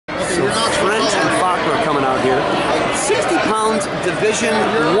pounds, Division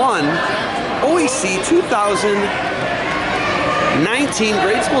I, OAC 2019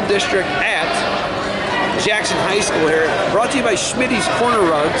 grade school district at Jackson High School here. Brought to you by Schmitty's Corner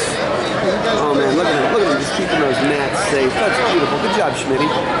Rugs. Oh man, look at him just keeping those mats safe. That's beautiful. Good job, Schmitty.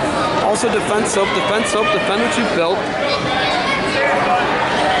 Also defense soap, defend what you built.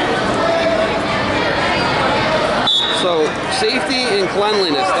 So safety and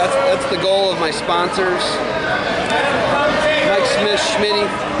cleanliness, that's the goal of my sponsors. Mike Smith,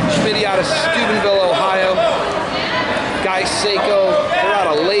 Schmitty out of Steubenville, Ohio. Guy Seiko, they're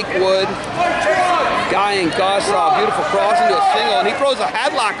out of Lakewood. Guy and Gus, beautiful cross into a single, and he throws a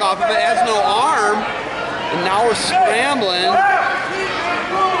headlock off of it, has no arm, and now we're scrambling.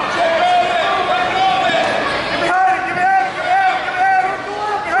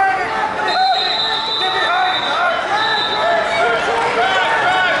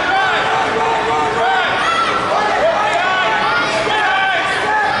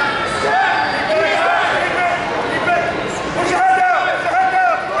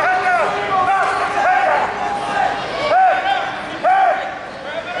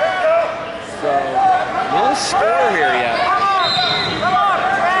 Score here yet.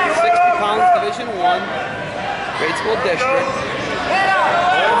 60 pounds, Division I, grade school district,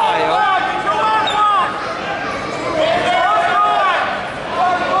 Ohio.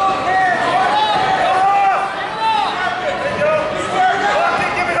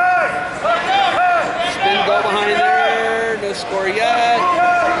 Spin goal behind there, no score yet.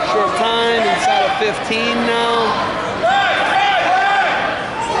 Short time, inside of 15 now.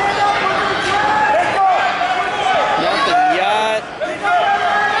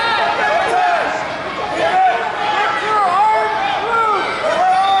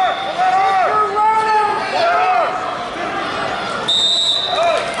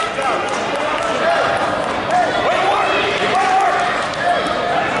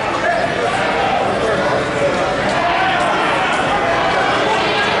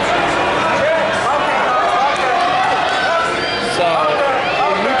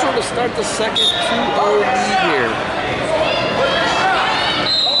 Start the second 2-0 lead here.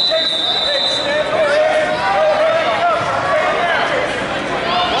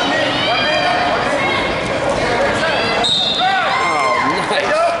 Oh,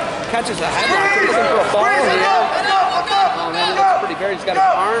 nice. Catches a headlock. Looking for a ball here. Oh, man, he looks pretty bad. He's got his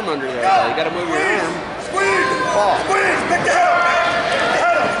arm under there, though. You got to move your arm. Ball. Squeeze! Pick the head up!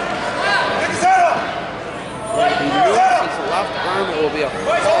 Pick his head up! If he moves his left arm, it will be a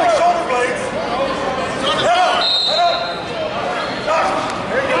ball. Shoulder blades!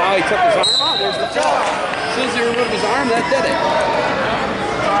 Now he took his arm out. There's the fall. As soon as he removed his arm, that did it.